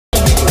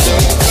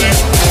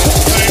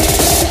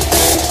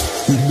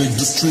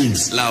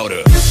streams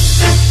louder.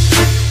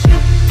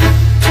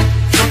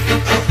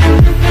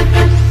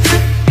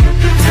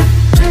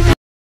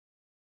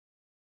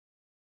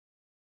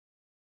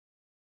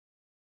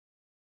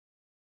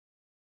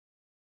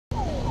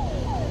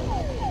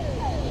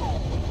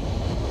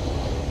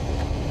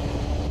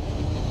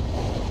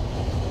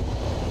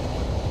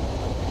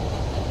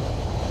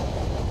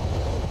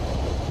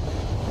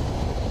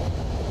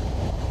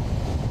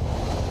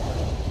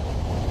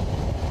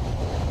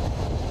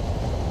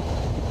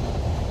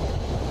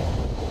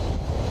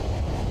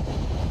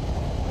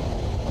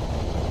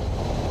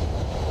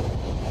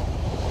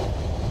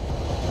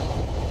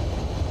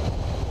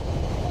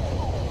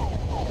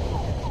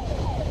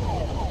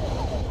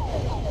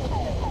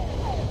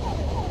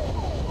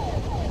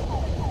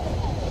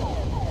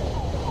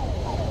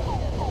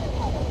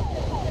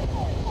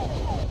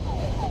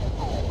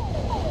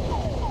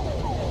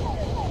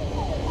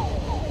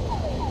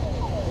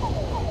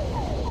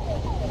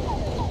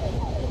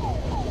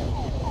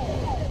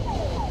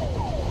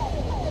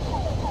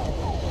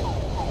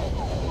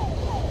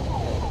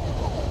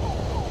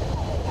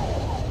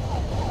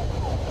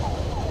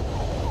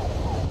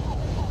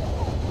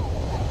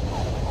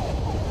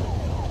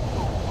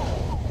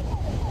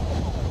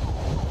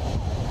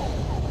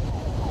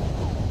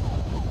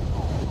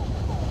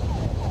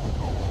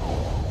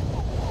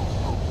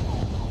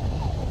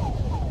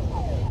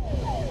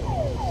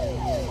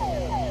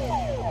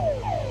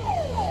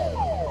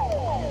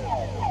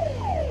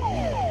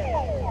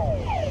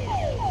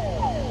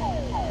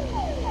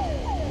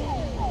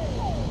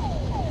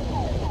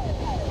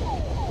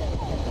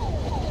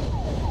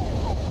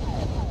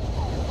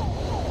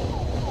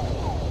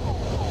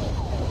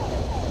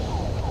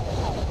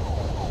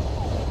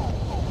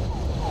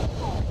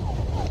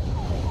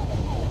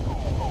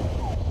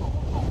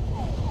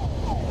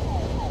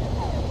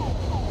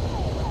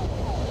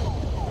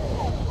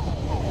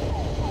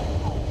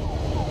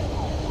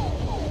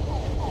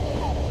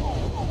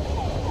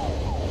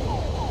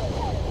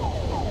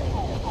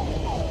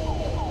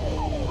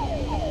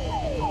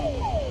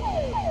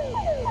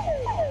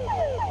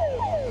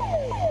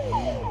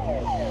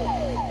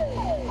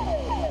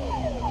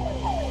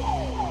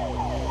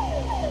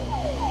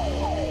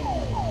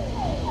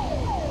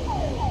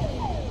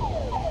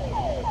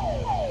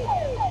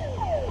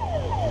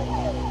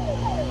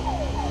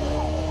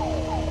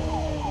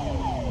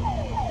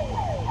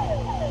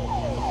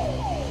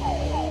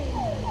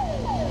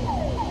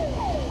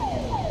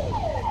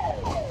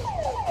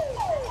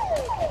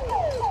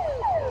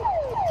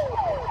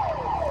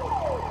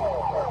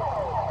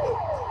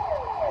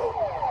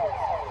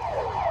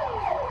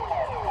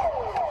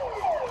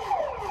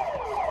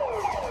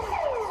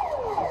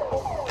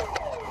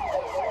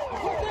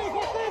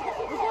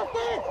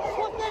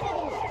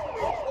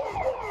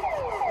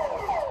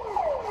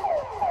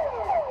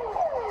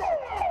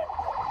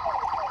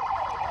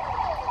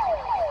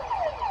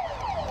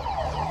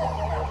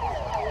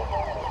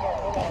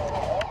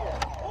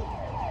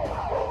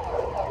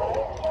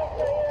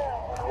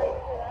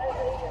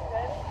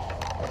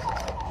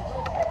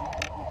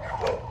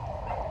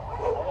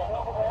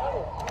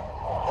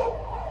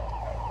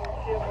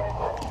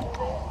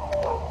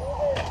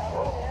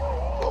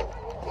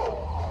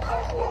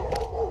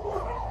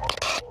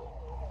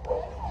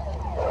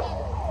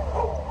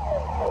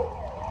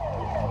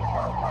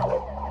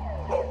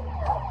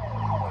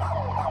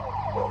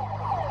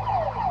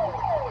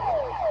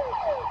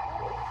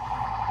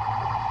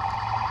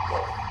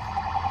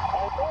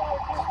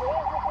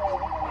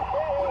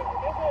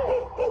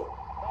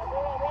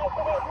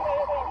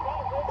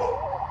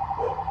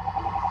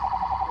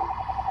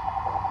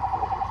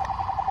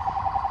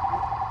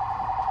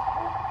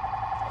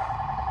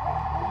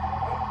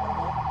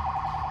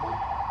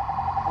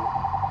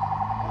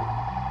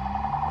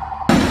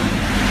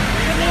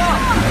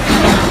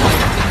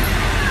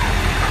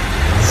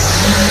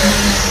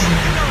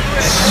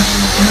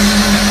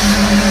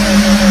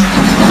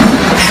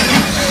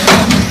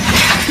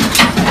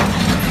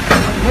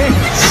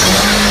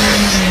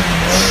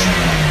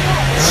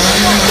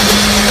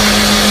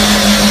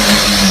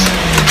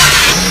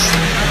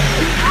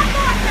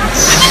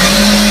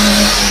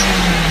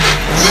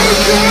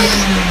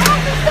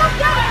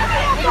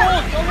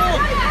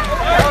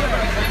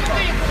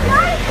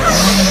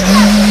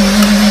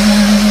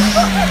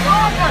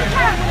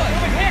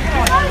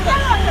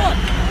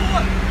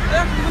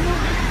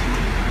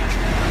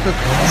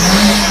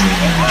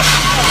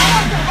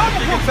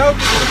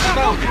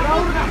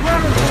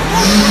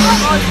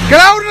 Get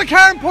out of the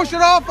car and push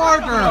it off,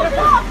 Arthur!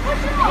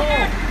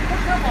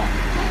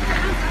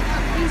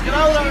 Get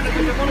out of it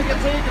because you're going to get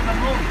taken and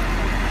home.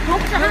 Don't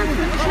put your hands in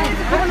the shades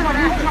of going on.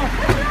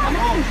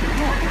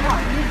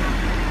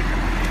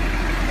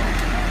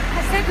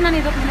 Has taken any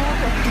of them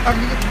over.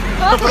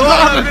 Put it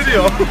on the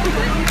video.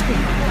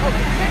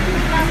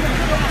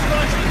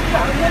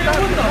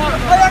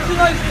 I actually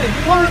like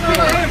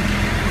this.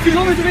 If you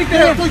want me to make the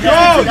hair, I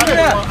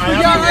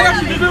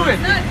actually do it.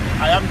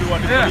 I am doing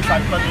it.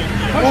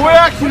 Well, we're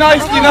actually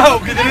nice, you know,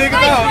 because it ain't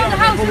going out.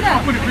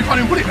 We can't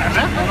even put it down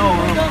there.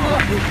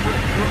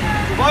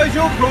 Why is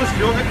your cross?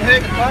 You're getting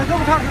hit.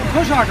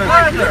 Push harder.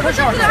 Push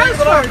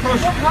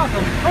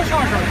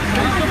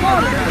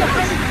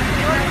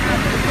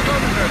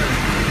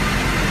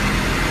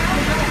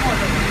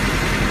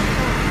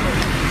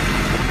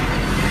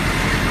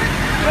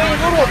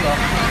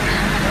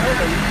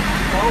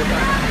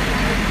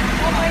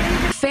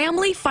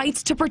Family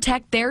fights to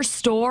protect their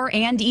store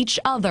and each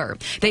other.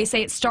 They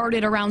say it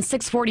started around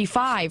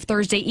 6:45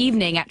 Thursday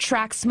evening at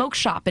Track Smoke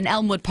Shop in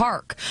Elmwood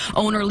Park.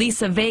 Owner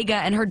Lisa Vega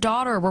and her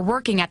daughter were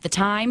working at the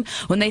time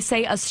when they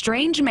say a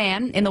strange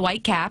man in the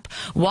white cap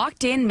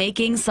walked in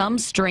making some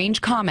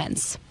strange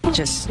comments.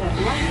 Just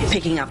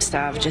picking up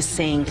stuff, just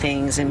saying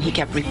things, and he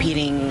kept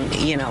repeating,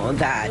 you know,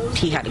 that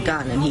he had a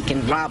gun and he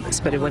can rob us,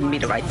 but it wouldn't be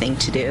the right thing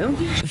to do.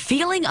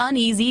 Feeling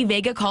uneasy,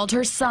 Vega called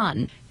her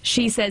son.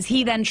 She says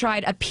he then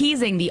tried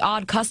appeasing the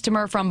odd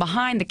customer from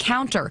behind the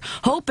counter,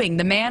 hoping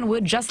the man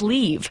would just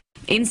leave.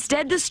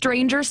 Instead, the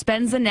stranger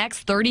spends the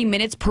next 30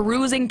 minutes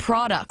perusing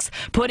products,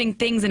 putting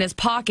things in his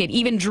pocket,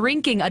 even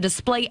drinking a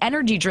display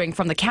energy drink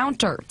from the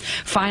counter.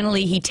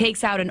 Finally, he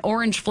takes out an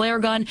orange flare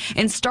gun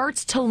and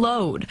starts to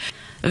load.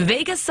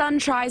 Vega's son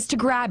tries to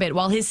grab it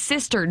while his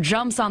sister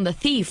jumps on the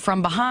thief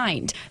from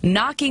behind.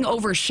 Knocking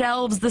over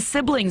shelves, the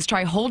siblings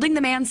try holding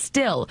the man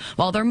still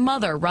while their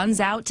mother runs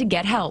out to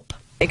get help.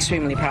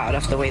 Extremely proud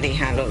of the way they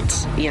handled,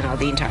 you know,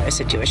 the entire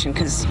situation,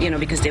 because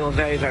they were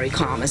very, very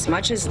calm. As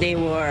much as they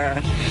were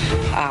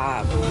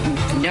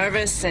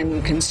nervous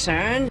and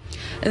concerned.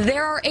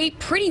 There are 8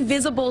 pretty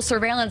visible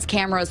surveillance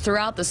cameras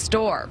throughout the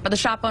store, but the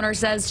shop owner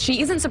says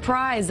she isn't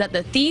surprised that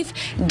the thief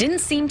didn't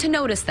seem to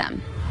notice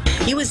them.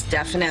 He was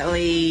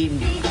definitely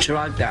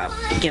drugged up,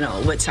 you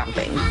know, with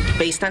something.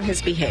 Based on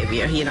his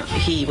behavior, you know,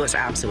 he was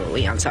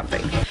absolutely on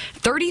something.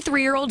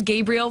 33-year-old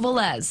Gabriel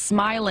Velez,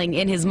 smiling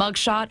in his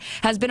mugshot,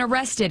 has been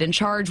arrested and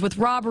charged with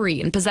robbery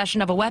and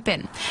possession of a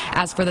weapon.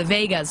 As for the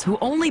Vegas, who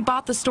only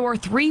bought the store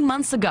 3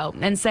 months ago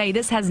and say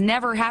this has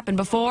never happened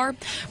before,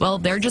 well,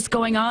 they're just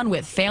going on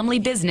with family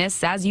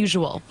business as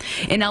usual.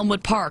 In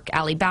Elmwood Park,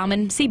 Allie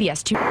Bauman,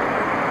 CBS 2.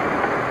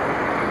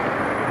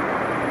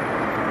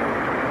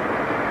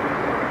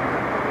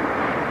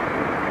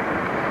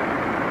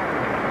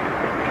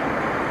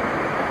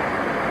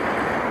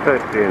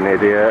 Don't be an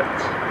idiot.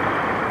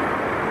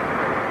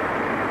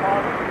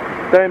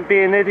 Don't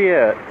be an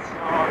idiot.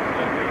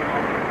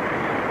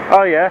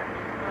 Oh yeah?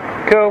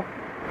 Cool.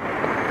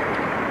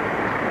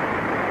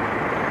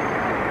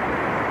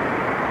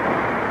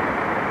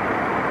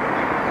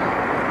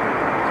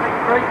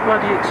 Great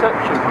bloody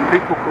exception from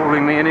people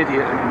calling me an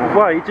idiot anymore.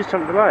 Why? You just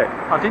jumped the light.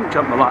 I didn't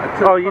jump the light.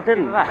 I Oh, you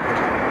didn't? left.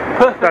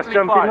 Perfectly That's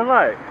jumping fine. the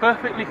light.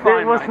 Perfectly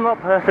fine. It was mate. not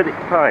perfectly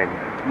fine.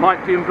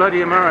 Might be in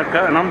bloody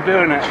America, and I'm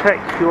doing it. Check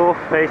your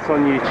face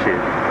on YouTube.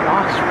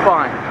 That's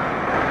fine.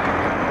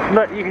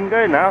 Look, you can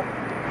go now.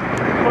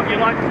 What you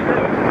like to do,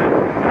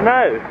 isn't it?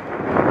 No.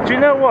 Do you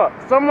know what?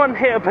 Someone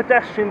hit a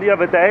pedestrian the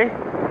other day.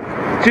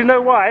 Do you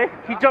know why?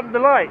 He jumped the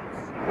lights.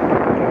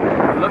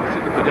 I looked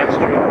at the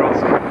pedestrian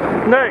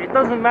crossing. No, it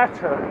doesn't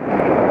matter.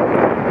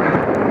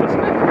 Doesn't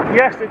it?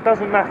 Yes, it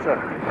doesn't matter.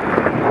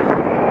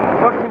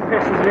 Fucking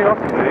pisses me off,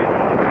 dude.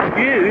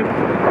 You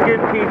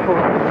give people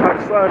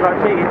like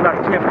me,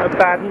 like Kim, a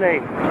bad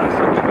name. That's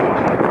such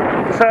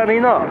a Certainly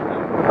not.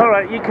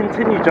 Alright, you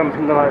continue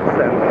jumping the lights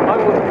then. I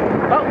will.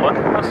 That one,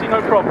 I see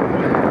no problem.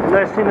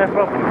 No, see no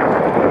problem.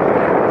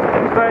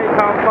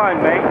 £30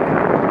 fine, mate.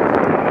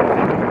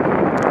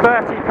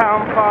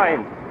 £30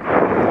 fine.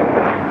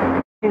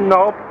 You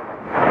knob.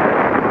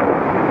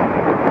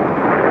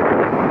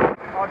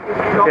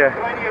 Yeah.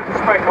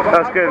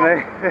 That's good,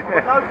 mate.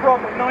 No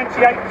problem with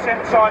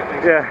 98%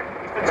 cyclists. Yeah.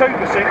 The 2%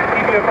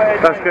 give you a better.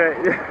 That's great.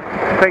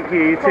 Thank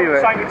you, you too,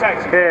 mate. Same with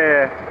taxi.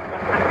 Yeah.